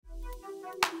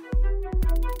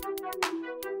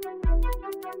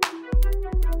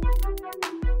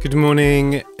Good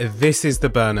morning, this is The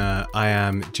Burner. I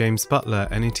am James Butler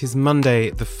and it is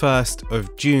Monday the 1st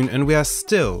of June and we are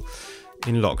still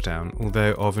in lockdown,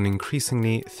 although of an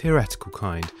increasingly theoretical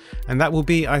kind. And that will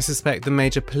be, I suspect, the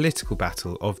major political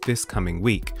battle of this coming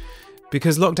week.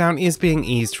 Because lockdown is being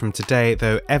eased from today,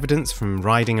 though evidence from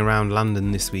riding around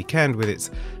London this weekend with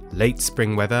its late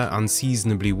spring weather,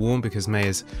 unseasonably warm because May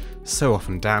is so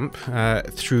often damp,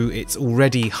 through its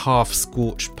already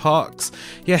half-scorched parks,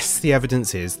 yes, the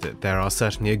evidence is that there are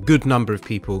certainly a good number of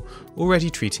people already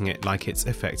treating it like it's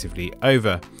effectively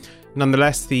over.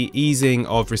 Nonetheless, the easing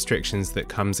of restrictions that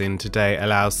comes in today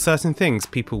allows certain things.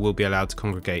 People will be allowed to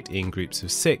congregate in groups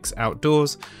of 6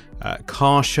 outdoors,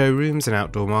 car showrooms and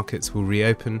outdoor markets will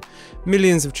reopen,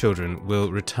 millions of children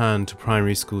will return to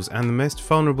primary schools, and the most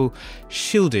vulnerable,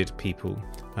 shielded people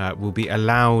will be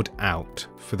allowed out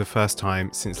for the first time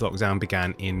since lockdown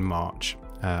began in March,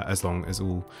 as long as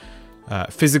all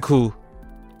physical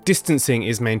distancing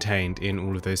is maintained in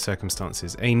all of those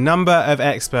circumstances. A number of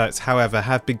experts, however,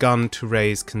 have begun to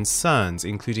raise concerns,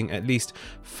 including at least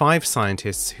 5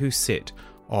 scientists who sit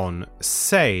on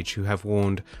SAGE, who have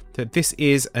warned that this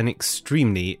is an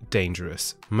extremely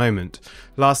dangerous moment.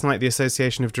 Last night, the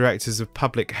Association of Directors of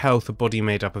Public Health, a body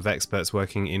made up of experts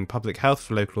working in public health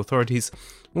for local authorities,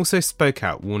 also spoke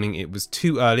out, warning it was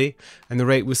too early and the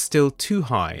rate was still too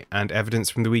high, and evidence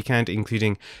from the weekend,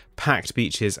 including packed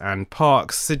beaches and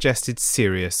parks, suggested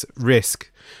serious risk.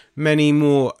 Many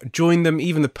more joined them,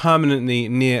 even the permanently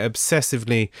near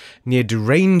obsessively, near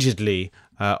derangedly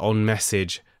on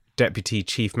message Deputy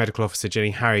Chief Medical Officer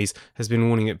Jenny Harries has been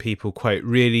warning that people, quote,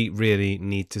 really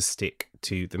need to stick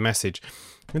to the message.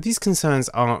 And these concerns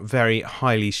are very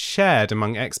highly shared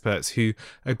among experts who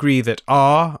agree that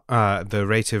the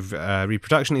rate of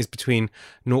reproduction is between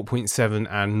 0.7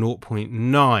 and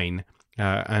 0.9,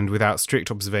 and without strict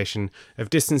observation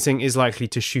of distancing is likely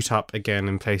to shoot up again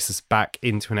and place us back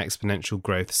into an exponential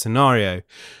growth scenario.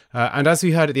 And as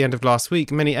we heard at the end of last week,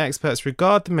 many experts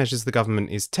regard the measures the government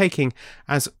is taking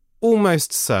as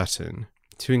almost certain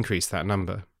to increase that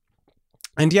number.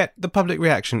 And yet, the public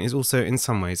reaction is also in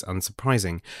some ways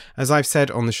unsurprising. As I've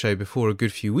said on the show before a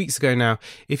good few weeks ago now,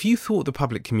 if you thought the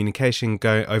public communication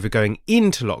going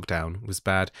into lockdown was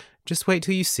bad, just wait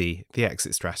till you see the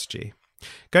exit strategy.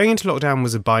 Going into lockdown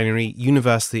was a binary,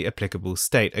 universally applicable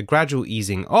state. A gradual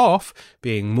easing off,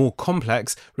 being more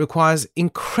complex, requires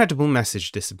incredible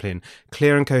message discipline,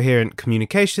 clear and coherent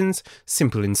communications,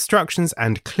 simple instructions,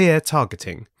 and clear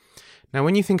targeting. Now,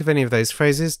 when you think of any of those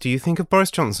phrases, do you think of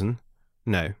Boris Johnson?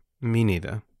 No, me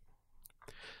neither.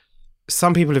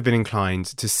 Some people have been inclined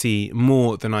to see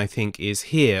more than I think is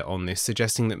here on this,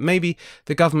 suggesting that maybe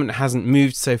the government hasn't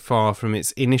moved so far from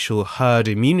its initial herd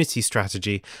immunity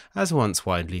strategy as once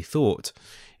widely thought.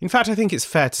 In fact, I think it's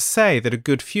fair to say that a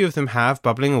good few of them have,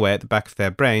 bubbling away at the back of their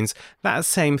brains, that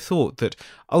same thought that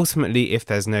ultimately, if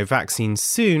there's no vaccine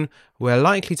soon, we're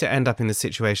likely to end up in the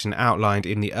situation outlined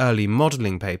in the early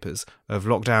modelling papers of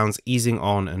lockdowns easing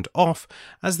on and off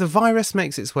as the virus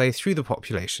makes its way through the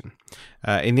population.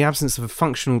 In the absence of a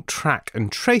functional track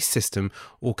and trace system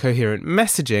or coherent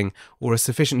messaging or a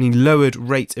sufficiently lowered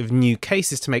rate of new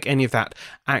cases to make any of that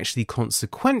actually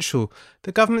consequential,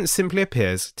 the government simply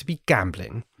appears to be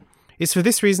gambling. It's for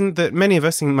this reason that many of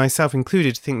us, myself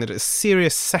included, think that a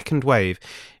serious second wave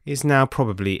is now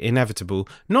probably inevitable.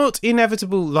 Not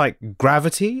inevitable like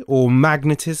gravity or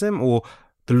magnetism or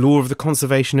the law of the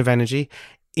conservation of energy.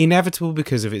 Inevitable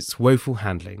because of its woeful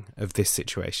handling of this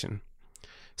situation.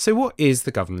 So what is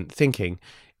the government thinking?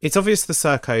 It's obvious the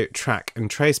Serco track and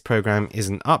trace programme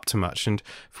isn't up to much, and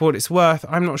for what it's worth,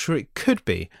 I'm not sure it could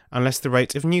be unless the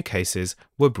rate of new cases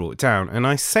were brought down. And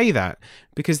I say that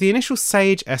because the initial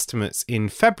SAGE estimates in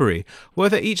February were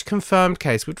that each confirmed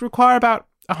case would require about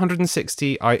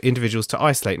 160 individuals to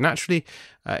isolate. Naturally,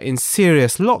 in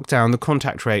serious lockdown, the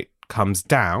contact rate comes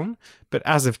down, but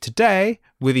as of today,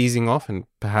 with easing off, and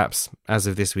perhaps as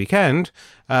of this weekend,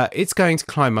 it's going to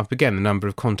climb up again. The number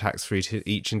of contacts for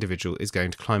each individual is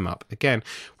going to climb up again.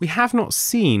 We have not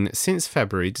seen since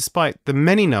February, despite the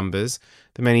many numbers,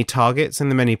 the many targets, and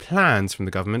the many plans from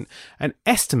the government, an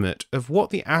estimate of what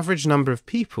the average number of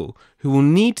people who will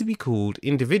need to be called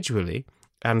individually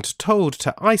and told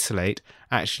to isolate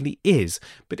actually is.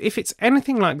 But if it's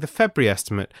anything like the February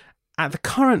estimate, at the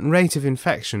current rate of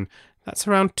infection, that's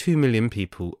around 2 million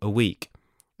people a week.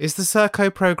 Is the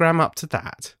Serco programme up to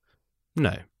that?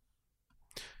 No.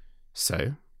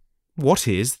 So, what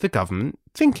is the government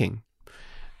thinking?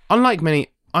 Unlike many,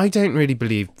 I don't really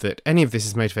believe that any of this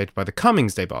is motivated by the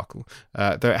Cummings debacle,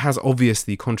 though it has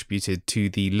obviously contributed to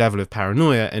the level of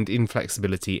paranoia and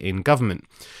inflexibility in government.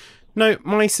 No,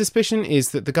 my suspicion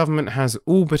is that the government has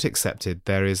all but accepted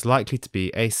there is likely to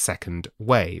be a second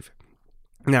wave.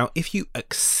 Now, if you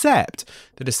accept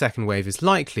that a second wave is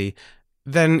likely,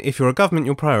 then if you're a government,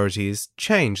 your priorities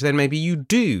change. Then maybe you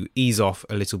do ease off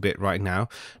a little bit right now,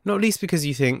 not least because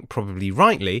you think, probably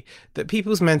rightly, that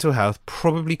people's mental health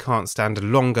probably can't stand a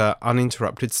longer,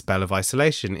 uninterrupted spell of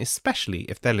isolation, especially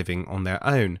if they're living on their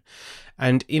own.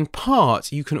 And in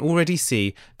part, you can already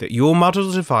see that your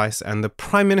muddled advice and the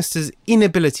Prime Minister's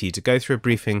inability to go through a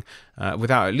briefing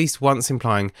without at least once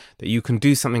implying that you can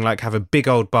do something like have a big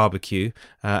old barbecue,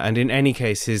 and in any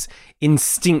case his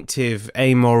instinctive,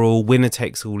 amoral,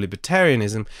 winner-takes-all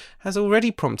libertarianism has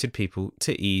already prompted people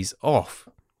to ease off.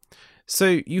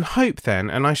 So you hope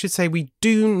then, and I should say we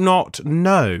do not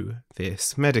know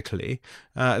this medically,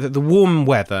 that the warm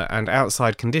weather and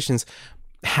outside conditions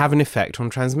have an effect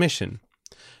on transmission.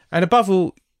 And above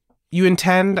all, you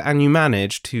intend and you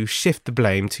manage to shift the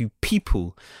blame to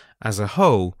people as a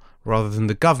whole, rather than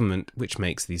the government which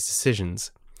makes these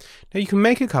decisions. Now, you can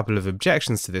make a couple of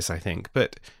objections to this, I think,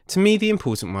 but to me the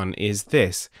important one is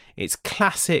this. It's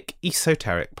classic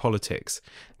esoteric politics.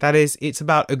 That is, it's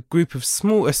about a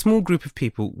small group of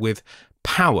people with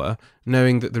power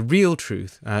knowing about the real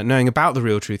truth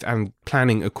and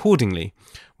planning accordingly,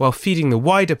 while feeding the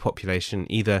wider population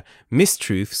either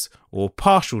mistruths or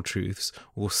partial truths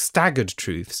or staggered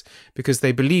truths because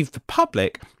they believe the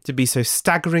public to be so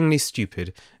staggeringly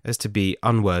stupid as to be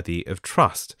unworthy of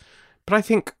trust. But I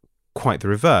think quite the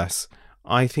reverse.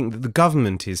 I think that the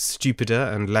government is stupider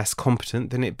and less competent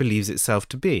than it believes itself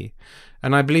to be.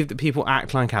 And I believe that people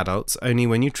act like adults only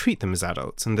when you treat them as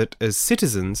adults, and that as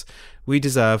citizens, we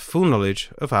deserve full knowledge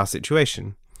of our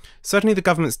situation. Certainly the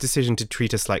government's decision to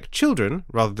treat us like children,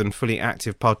 rather than fully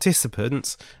active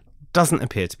participants, doesn't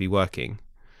appear to be working.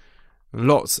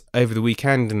 Lots over the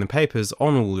weekend in the papers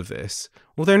on all of this,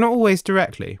 although not always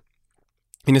directly.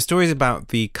 In the stories about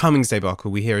the Cummings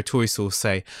debacle, we hear a Tory source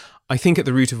say, "I think at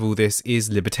the root of all this is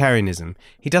libertarianism.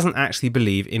 He doesn't actually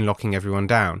believe in locking everyone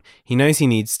down. He knows he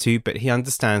needs to, but he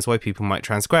understands why people might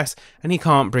transgress, and he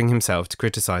can't bring himself to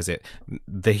criticise it."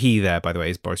 The he there, by the way,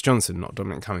 is Boris Johnson, not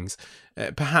Dominic Cummings.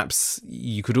 Perhaps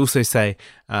you could also say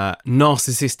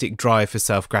narcissistic drive for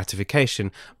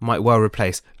self-gratification might well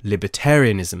replace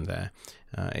libertarianism there.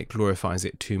 It glorifies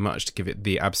it too much to give it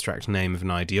the abstract name of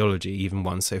an ideology, even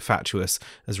one so fatuous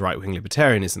as right-wing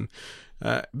libertarianism.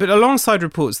 But alongside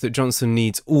reports that Johnson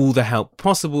needs all the help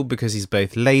possible because he's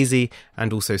both lazy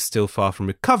and also still far from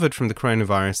recovered from the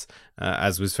coronavirus,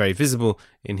 as was very visible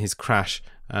in his crash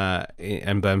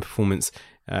and burn performance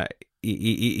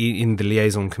in the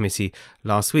liaison committee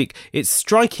last week, it's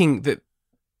striking that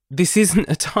this isn't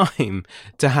a time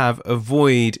to have a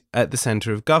void at the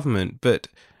centre of government, but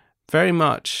very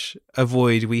much a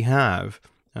void we have,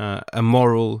 a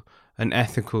moral, an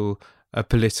ethical, a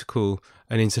political,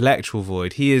 an intellectual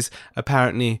void. He is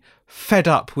apparently fed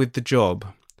up with the job.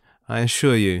 I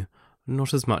assure you,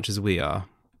 not as much as we are.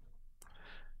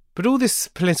 But all this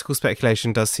political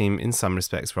speculation does seem, in some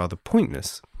respects, rather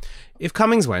pointless. If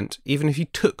Cummings went, even if he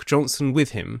took Johnson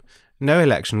with him, no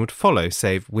election would follow,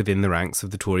 save within the ranks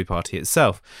of the Tory party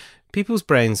itself. People's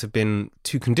brains have been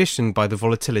too conditioned by the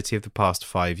volatility of the past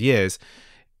 5 years.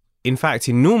 In fact,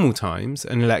 in normal times,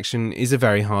 an election is a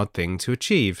very hard thing to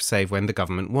achieve, save when the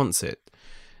government wants it.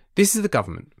 This is the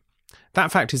government.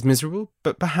 That fact is miserable,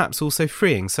 but perhaps also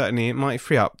freeing. Certainly it might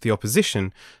free up the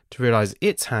opposition to realise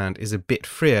its hand is a bit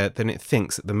freer than it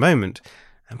thinks at the moment,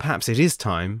 and perhaps it is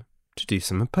time to do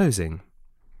some opposing.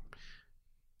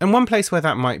 And one place where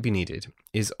that might be needed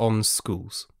is on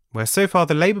schools, where so far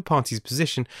the Labour Party's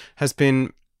position has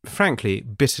been, frankly,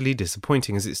 bitterly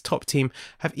disappointing, as its top team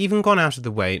have even gone out of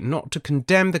the way not to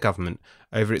condemn the government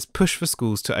over its push for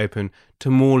schools to open to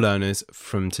more learners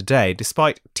from today,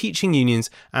 despite teaching unions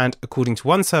and, according to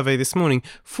one survey this morning,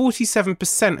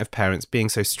 47% of parents being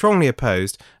so strongly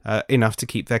opposed enough to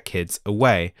keep their kids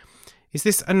away. Is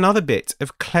this another bit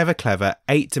of clever,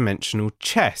 8-dimensional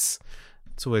chess?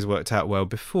 It's always worked out well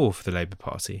before for the Labour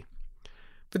Party.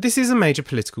 But this is a major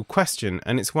political question,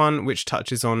 and it's one which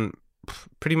touches on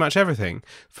pretty much everything,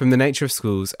 from the nature of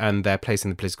schools and their place in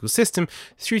the political system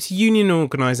through to union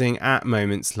organising at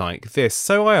moments like this.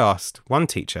 So I asked one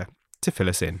teacher to fill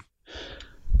us in.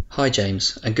 Hi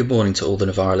James, and good morning to all the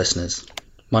Novara listeners.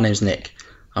 My name's Nick.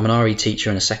 I'm an RE teacher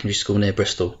in a secondary school near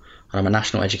Bristol, and I'm a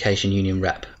National Education Union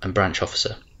rep and branch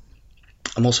officer.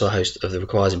 I'm also a host of the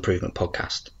Requires Improvement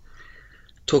podcast.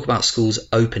 Talk about schools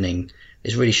opening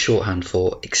is really shorthand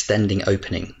for extending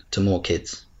opening to more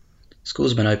kids.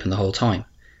 Schools have been open the whole time,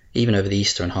 even over the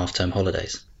Easter and half-term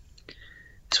holidays.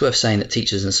 It's worth saying that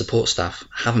teachers and support staff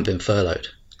haven't been furloughed.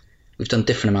 We've done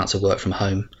different amounts of work from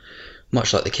home,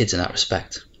 much like the kids in that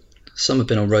respect. Some have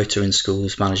been on rota in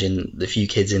schools, managing the few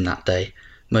kids in that day.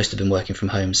 Most have been working from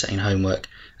home, setting homework,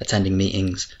 attending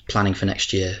meetings, planning for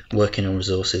next year, working on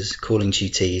resources, calling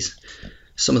tutees.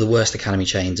 Some of the worst academy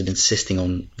chains have been insisting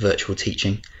on virtual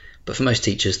teaching, but for most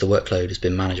teachers the workload has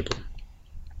been manageable.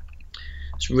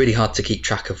 It's really hard to keep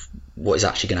track of what is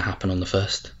actually going to happen on the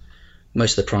 1st.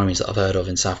 Most of the primaries that I've heard of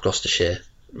in South Gloucestershire,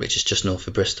 which is just north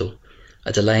of Bristol,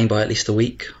 are delaying by at least a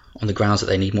week on the grounds that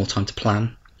they need more time to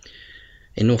plan.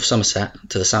 In North Somerset,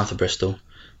 to the south of Bristol,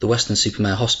 the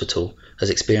Weston-super-Mare Hospital has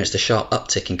experienced a sharp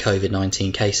uptick in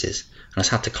COVID-19 cases and has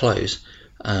had to close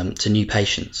to new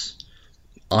patients.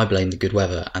 I blame the good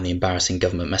weather and the embarrassing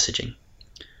government messaging.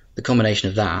 The combination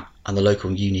of that and the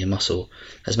local union muscle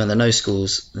has meant that no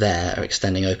schools there are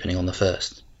extending opening on the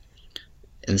 1st.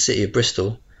 In the city of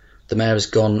Bristol, the mayor has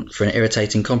gone for an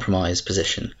irritating compromise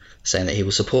position, saying that he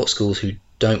will support schools who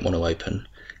don't want to open,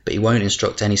 but he won't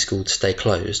instruct any school to stay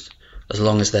closed as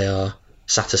long as they are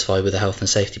satisfied with the health and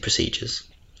safety procedures.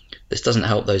 This doesn't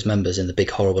help those members in the big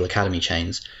horrible academy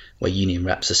chains where union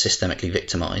reps are systemically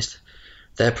victimised.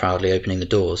 They're proudly opening the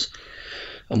doors,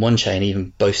 and one chain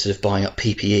even boasted of buying up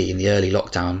PPE in the early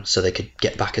lockdown so they could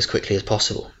get back as quickly as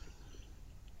possible.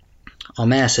 Our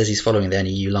mayor says he's following the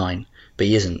NEU line, but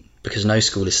he isn't, because no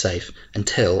school is safe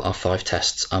until our 5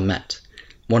 tests are met.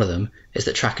 One of them is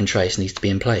that track and trace needs to be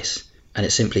in place, and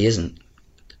it simply isn't.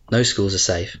 No schools are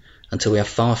safe until we have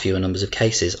far fewer numbers of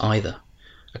cases either.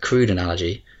 A crude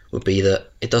analogy would be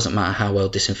that it doesn't matter how well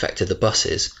disinfected the bus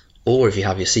is, or if you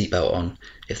have your seatbelt on,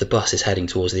 if the bus is heading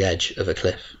towards the edge of a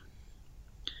cliff.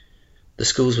 The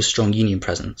schools with strong union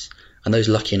presence, and those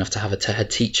lucky enough to have a head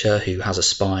teacher who has a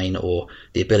spine or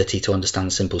the ability to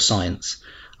understand simple science,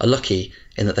 are lucky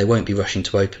in that they won't be rushing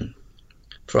to open.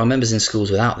 For our members in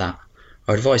schools without that,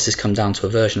 our advice has come down to a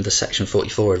version of the Section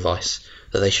 44 advice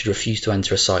that they should refuse to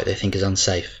enter a site they think is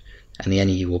unsafe, and the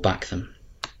NEU will back them.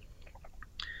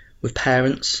 With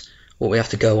parents, what we have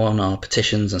to go on are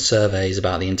petitions and surveys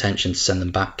about the intention to send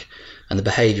them back and the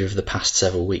behaviour of the past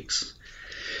several weeks.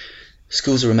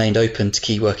 Schools have remained open to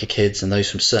key worker kids and those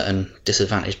from certain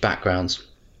disadvantaged backgrounds,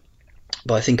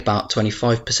 but I think about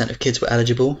 25% of kids were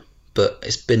eligible, but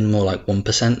it's been more like 1%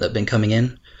 that have been coming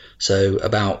in. So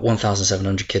about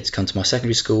 1,700 kids come to my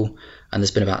secondary school, and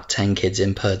there's been about 10 kids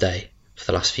in per day for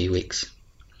the last few weeks.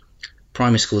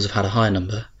 Primary schools have had a higher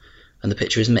number, and the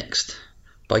picture is mixed,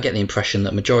 but I get the impression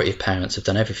that the majority of parents have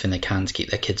done everything they can to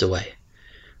keep their kids away.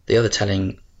 The other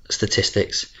telling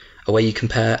statistics are where you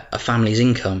compare a family's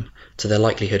income to their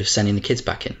likelihood of sending the kids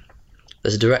back in.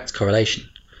 There's a direct correlation.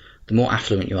 The more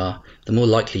affluent you are, the more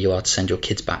likely you are to send your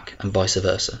kids back, and vice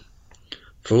versa.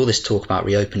 For all this talk about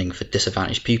reopening for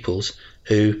disadvantaged pupils,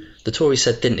 who the Tories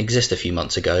said didn't exist a few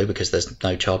months ago because there's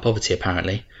no child poverty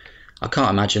apparently, I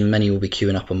can't imagine many will be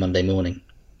queuing up on Monday morning.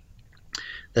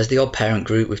 There's the odd parent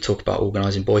group we've talked about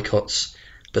organising boycotts,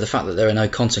 but the fact that there are no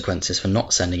consequences for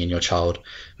not sending in your child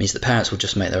means that parents will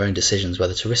just make their own decisions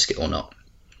whether to risk it or not.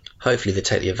 Hopefully they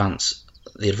take the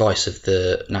advice of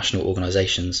the national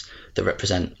organisations that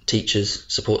represent teachers,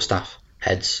 support staff,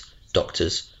 heads,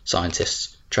 doctors,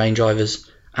 scientists, train drivers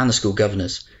and the school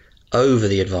governors over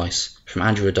the advice from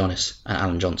Andrew Adonis and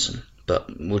Alan Johnson, but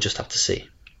we'll just have to see.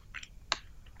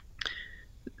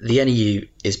 The NEU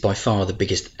is by far the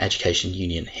biggest education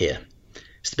union here.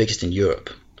 It's the biggest in Europe,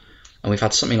 and we've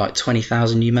had something like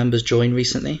 20,000 new members join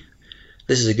recently.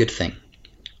 This is a good thing,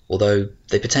 although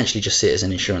they potentially just see it as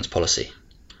an insurance policy.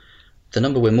 The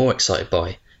number we're more excited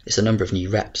by is the number of new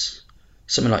reps,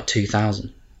 something like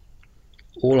 2,000.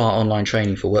 All our online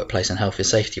training for workplace and health and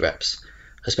safety reps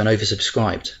has been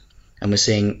oversubscribed, and we're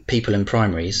seeing people in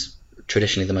primaries,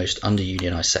 traditionally the most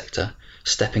under-unionised sector,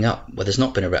 stepping up where there's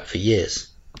not been a rep for years.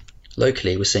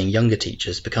 Locally, we're seeing younger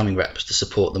teachers becoming reps to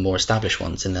support the more established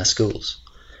ones in their schools.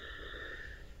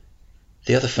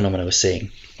 The other phenomenon we're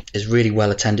seeing is really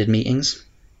well-attended meetings.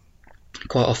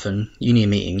 Quite often, union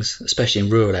meetings, especially in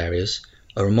rural areas,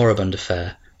 are a moribund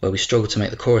affair where we struggle to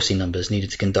make the chorusy numbers needed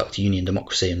to conduct union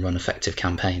democracy and run effective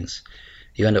campaigns.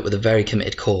 You end up with a very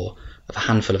committed core of a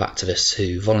handful of activists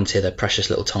who volunteer their precious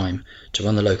little time to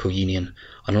run the local union,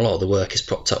 and a lot of the work is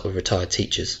propped up with retired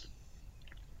teachers.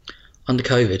 Under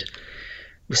COVID,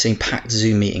 we're seeing packed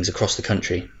Zoom meetings across the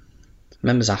country,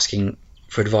 members asking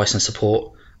for advice and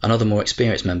support, and other more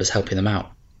experienced members helping them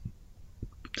out.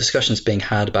 Discussions being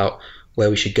had about where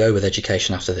we should go with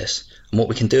education after this, and what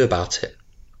we can do about it.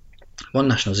 One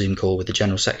national Zoom call with the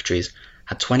General Secretaries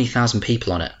had 20,000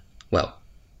 people on it. Well,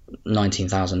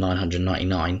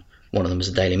 19,999, one of them was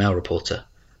a Daily Mail reporter,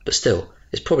 but still,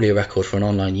 it's probably a record for an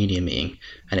online union meeting,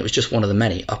 and it was just one of the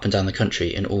many up and down the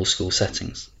country in all school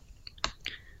settings.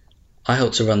 I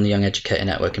help to run the Young Educator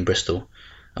Network in Bristol,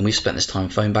 and we've spent this time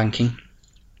phone banking.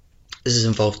 This has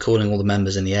involved calling all the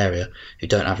members in the area who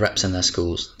don't have reps in their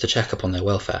schools to check up on their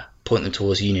welfare, point them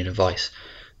towards union advice,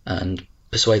 and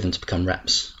persuade them to become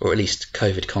reps, or at least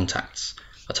COVID contacts,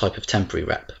 a type of temporary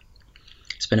rep.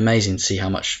 It's been amazing to see how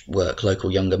much work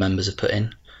local younger members have put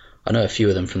in. I know a few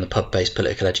of them from the pub-based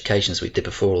political educations we did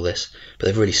before all this, but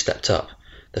they've really stepped up.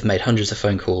 They've made hundreds of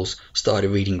phone calls, started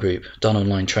a reading group, done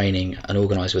online training and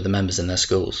organised with the members in their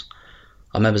schools.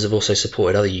 Our members have also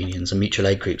supported other unions and mutual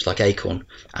aid groups like Acorn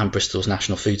and Bristol's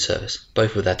National Food Service,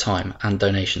 both with their time and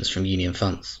donations from union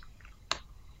funds.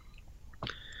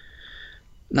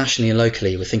 Nationally and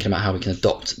locally, we're thinking about how we can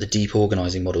adopt the deep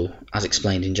organising model as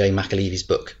explained in Jane McAlevy's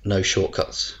book No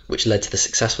Shortcuts, which led to the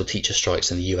successful teacher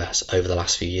strikes in the US over the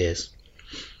last few years.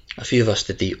 A few of us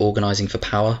did the Organising for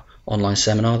Power online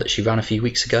seminar that she ran a few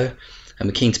weeks ago, and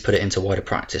we're keen to put it into wider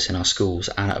practice in our schools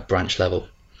and at a branch level.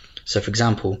 So for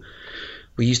example,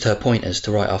 we used her pointers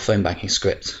to write our phone banking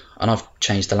script, and I've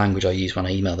changed the language I use when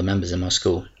I email the members in my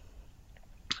school.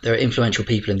 There are influential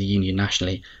people in the union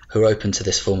nationally who are open to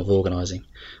this form of organising,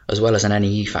 as well as an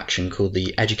NEU faction called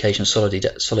the Education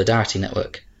Solidarity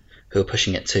Network, who are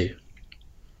pushing it too.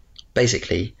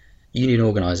 Basically, union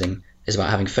organising is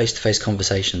about having face-to-face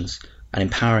conversations and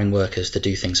empowering workers to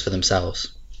do things for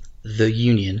themselves. The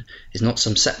union is not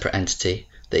some separate entity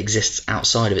that exists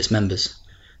outside of its members.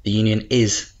 The union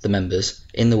is the members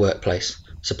in the workplace,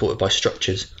 supported by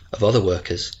structures of other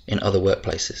workers in other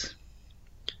workplaces.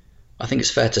 I think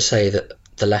it's fair to say that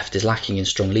the left is lacking in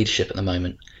strong leadership at the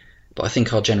moment, but I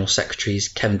think our General Secretaries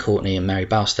Kevin Courtney and Mary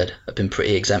Bowstead have been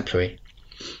pretty exemplary.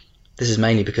 This is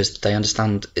mainly because they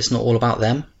understand it's not all about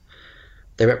them.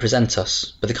 They represent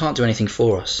us, but they can't do anything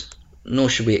for us, nor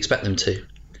should we expect them to.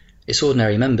 It's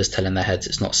ordinary members telling their heads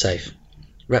it's not safe.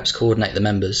 Reps coordinate the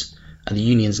members, and the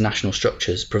union's national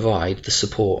structures provide the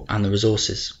support and the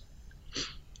resources.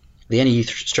 The NEU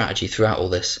strategy throughout all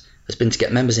this has been to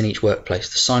get members in each workplace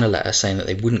to sign a letter saying that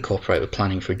they wouldn't cooperate with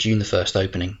planning for a June the 1st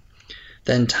opening,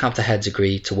 then to have the heads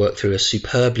agree to work through a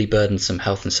superbly burdensome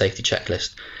health and safety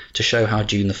checklist to show how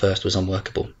June the 1st was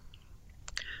unworkable.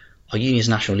 Our union's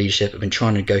national leadership have been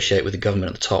trying to negotiate with the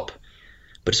government at the top,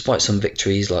 but despite some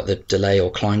victories like the delay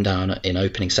or climb down in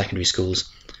opening secondary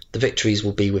schools, the victories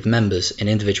will be with members in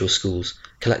individual schools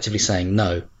collectively saying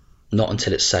no, not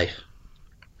until it's safe.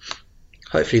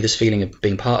 Hopefully this feeling of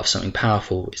being part of something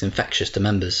powerful is infectious to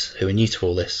members who are new to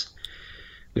all this.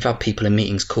 We've had people in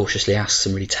meetings cautiously ask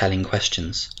some really telling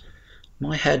questions.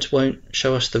 My head won't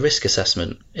show us the risk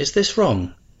assessment. Is this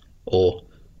wrong? Or,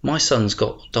 my son's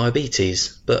got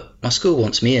diabetes, but my school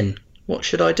wants me in. What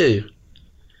should I do?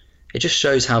 It just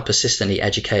shows how persistently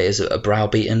educators are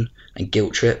browbeaten and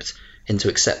guilt-tripped into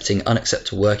accepting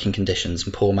unacceptable working conditions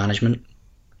and poor management.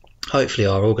 Hopefully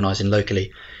our organising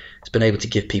locally has been able to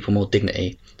give people more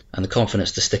dignity and the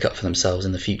confidence to stick up for themselves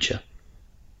in the future.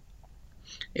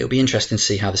 It'll be interesting to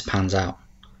see how this pans out.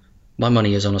 My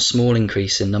money is on a small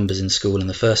increase in numbers in school in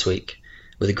the first week,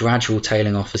 with a gradual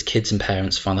tailing off as kids and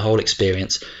parents find the whole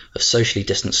experience of socially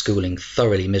distant schooling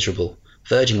thoroughly miserable,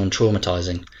 verging on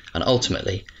traumatising, and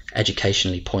ultimately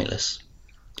educationally pointless.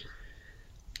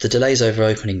 The delays over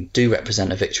opening do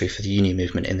represent a victory for the union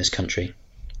movement in this country.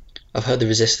 I've heard the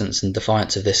resistance and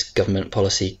defiance of this government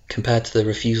policy compared to the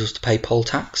refusals to pay poll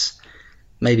tax.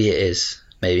 Maybe it is,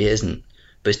 maybe it isn't,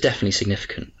 but it's definitely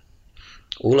significant.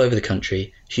 All over the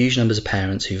country, huge numbers of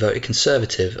parents who voted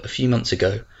Conservative a few months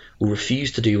ago will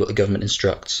refuse to do what the government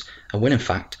instructs and will in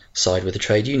fact side with the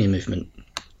trade union movement.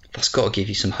 That's got to give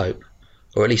you some hope,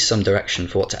 or at least some direction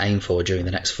for what to aim for during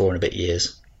the next 4 and a bit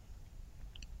years.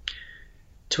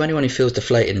 To anyone who feels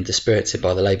deflated and dispirited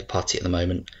by the Labour Party at the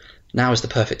moment, now is the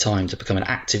perfect time to become an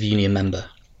active union member.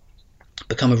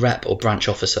 Become a rep or branch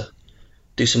officer.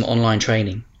 Do some online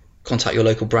training. Contact your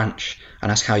local branch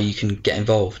and ask how you can get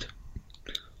involved.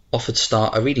 Offer to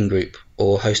start a reading group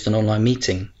or host an online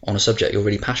meeting on a subject you're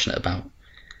really passionate about.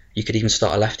 You could even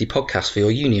start a lefty podcast for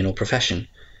your union or profession.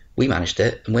 We managed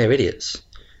it and we're idiots.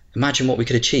 Imagine what we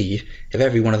could achieve if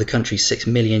every one of the country's 6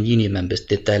 million union members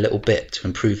did their little bit to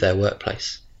improve their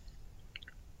workplace.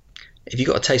 If you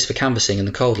got a taste for canvassing in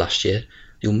the cold last year,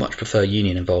 you'll much prefer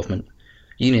union involvement.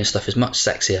 Union stuff is much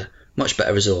sexier, much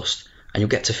better resourced, and you'll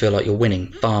get to feel like you're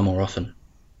winning far more often.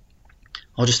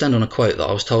 I'll just end on a quote that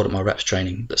I was told at my reps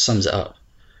training that sums it up.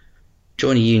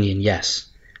 Join a union, yes,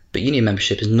 but union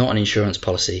membership is not an insurance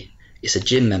policy, it's a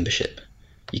gym membership.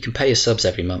 You can pay your subs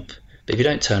every month, but if you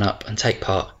don't turn up and take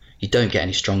part, you don't get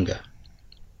any stronger.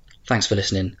 Thanks for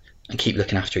listening, and keep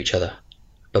looking after each other.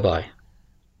 Bye-bye.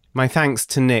 My thanks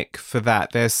to Nick for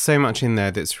that. There's so much in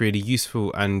there that's really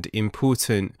useful and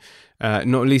important,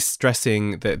 not least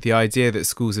stressing that the idea that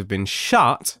schools have been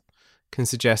shut can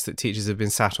suggest that teachers have been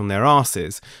sat on their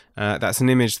arses. That's an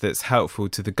image that's helpful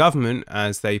to the government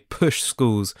as they push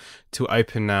schools to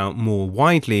open now more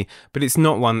widely, but it's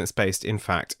not one that's based in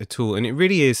fact at all. And it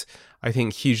really is, I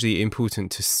think, hugely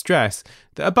important to stress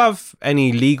that above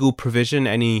any legal provision,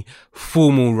 any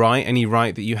formal right, any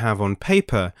right that you have on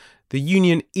paper, the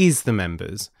union is the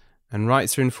members, and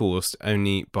rights are enforced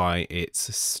only by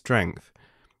its strength.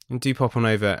 And do pop on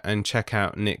over and check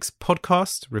out Nick's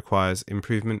podcast, Requires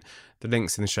Improvement. The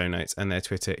link's in the show notes, and their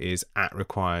Twitter is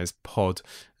 @RequiresPod.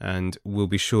 And we'll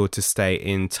be sure to stay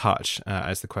in touch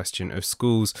as the question of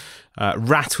schools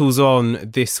rattles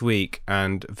on this week,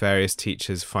 and various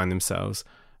teachers find themselves,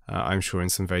 I'm sure, in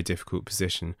some very difficult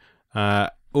position. All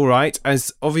right,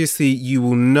 as obviously you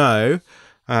will know,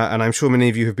 and I'm sure many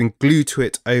of you have been glued to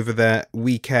it over their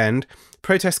weekend,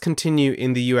 protests continue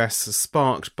in the US,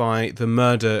 sparked by the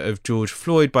murder of George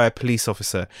Floyd by a police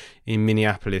officer in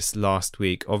Minneapolis last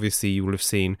week. Obviously, you will have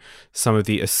seen some of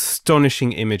the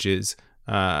astonishing images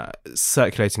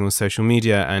circulating on social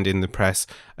media and in the press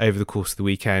over the course of the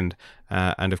weekend.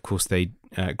 And of course, they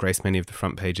graced many of the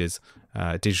front pages,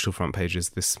 digital front pages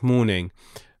this morning.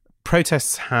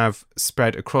 Protests have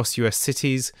spread across US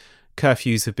cities.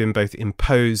 Curfews have been both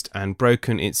imposed and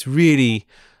broken. It's really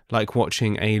like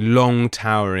watching a long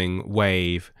towering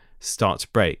wave start to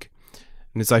break.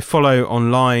 And as I follow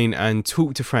online and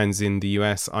talk to friends in the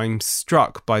US, I'm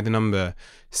struck by the number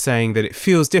saying that it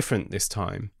feels different this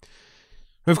time.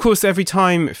 Of course, every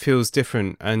time feels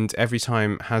different, and every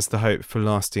time has the hope for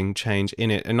lasting change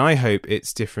in it. And I hope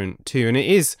it's different too. And it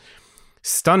is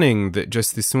stunning that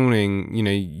just this morning,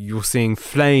 you're seeing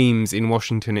flames in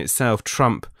Washington itself,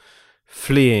 Trump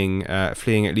fleeing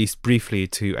at least briefly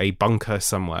to a bunker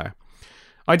somewhere.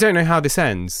 I don't know how this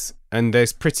ends, and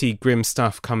there's pretty grim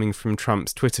stuff coming from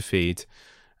Trump's Twitter feed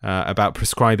about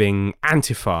prescribing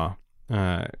Antifa,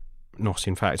 not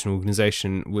in fact an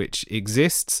organisation which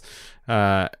exists,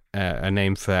 a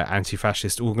name for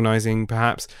anti-fascist organising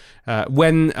perhaps.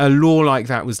 When a law like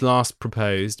that was last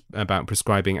proposed about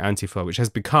prescribing Antifa, which has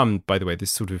become, by the way,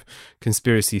 this sort of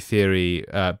conspiracy theory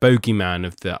bogeyman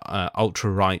of the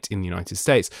ultra-right in the United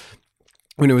States,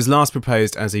 when it was last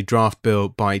proposed as a draft bill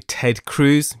by Ted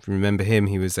Cruz, if you remember him,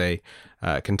 he was a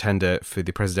contender for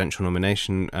the presidential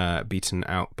nomination, beaten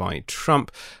out by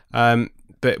Trump.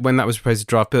 But when that was proposed as a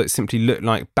draft bill, it simply looked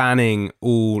like banning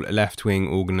all left-wing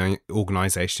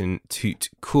organisation to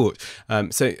court.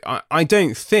 So I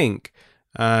don't think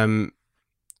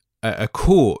a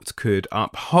court could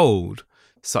uphold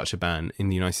such a ban in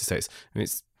the United States. I mean,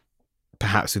 it's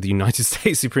perhaps with the United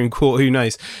States Supreme Court, who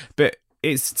knows? But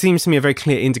it seems to me a very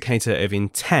clear indicator of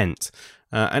intent.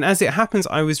 And as it happens,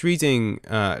 I was reading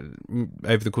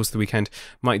over the course of the weekend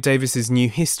Mike Davis's new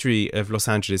history of Los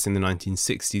Angeles in the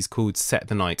 1960s called Set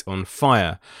the Night on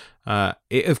Fire.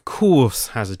 It, of course,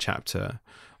 has a chapter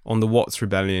on the Watts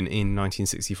Rebellion in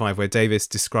 1965, where Davis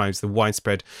describes the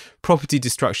widespread property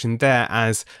destruction there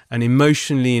as an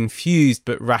emotionally infused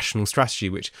but rational strategy,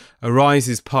 which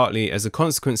arises partly as a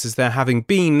consequence as there having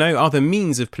been no other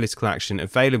means of political action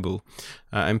available,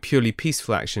 and purely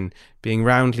peaceful action being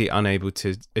roundly unable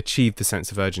to achieve the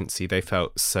sense of urgency they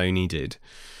felt so needed.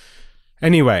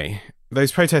 Anyway,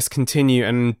 those protests continue,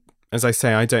 and as I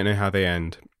say, I don't know how they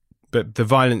end, but the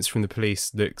violence from the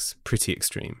police looks pretty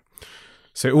extreme.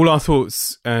 So all our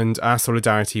thoughts and our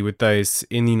solidarity with those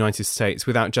in the United States.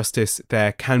 Without justice,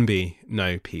 there can be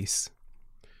no peace.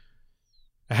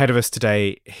 Ahead of us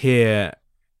today, hear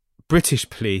British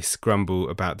police grumble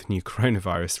about the new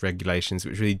coronavirus regulations,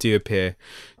 which really do appear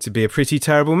to be a pretty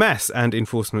terrible mess, and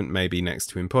enforcement may be next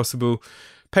to impossible.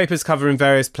 Papers cover in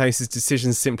various places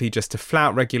decisions simply just to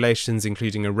flout regulations,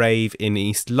 including a rave in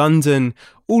East London,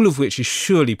 all of which is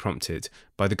surely prompted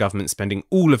by the government spending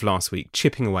all of last week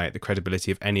chipping away at the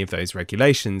credibility of any of those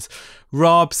regulations.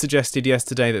 Raab suggested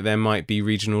yesterday that there might be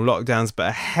regional lockdowns, but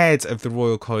a head of the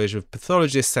Royal College of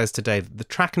Pathologists says today that the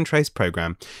track and trace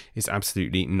programme is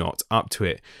absolutely not up to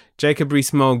it. Jacob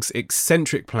Rees-Mogg's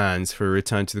eccentric plans for a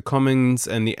return to the Commons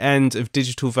and the end of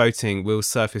digital voting will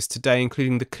surface today,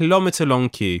 including the kilometre-long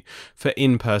queue for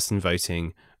in-person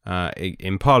voting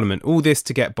in Parliament. All this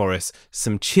to get Boris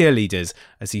some cheerleaders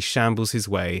as he shambles his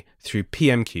way through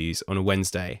PMQs on a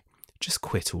Wednesday. Just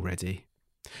quit already.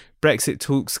 Brexit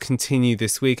talks continue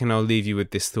this week, and I'll leave you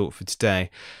with this thought for today.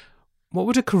 What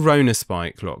would a corona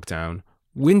spike lockdown,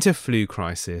 winter flu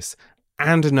crisis,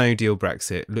 and a no-deal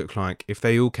Brexit look like if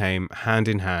they all came hand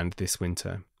in hand this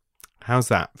winter? How's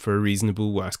that for a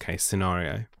reasonable worst-case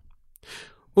scenario?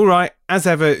 All right, as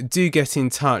ever, do get in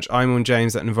touch. I'm on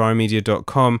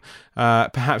james@novaramedia.com.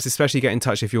 Perhaps especially get in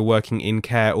touch if you're working in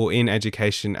care or in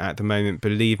education at the moment.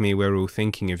 Believe me, we're all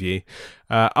thinking of you.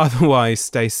 Otherwise,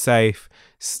 stay safe,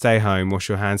 stay home, wash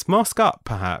your hands, mask up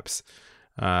perhaps,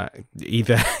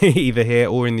 either here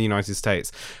or in the United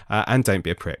States, and don't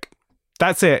be a prick.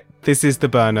 That's it. This is The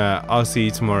Burner. I'll see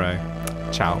you tomorrow.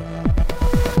 Ciao.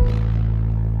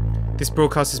 This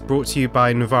broadcast is brought to you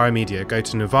by Novara Media. Go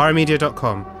to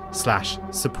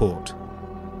novaramedia.com/support.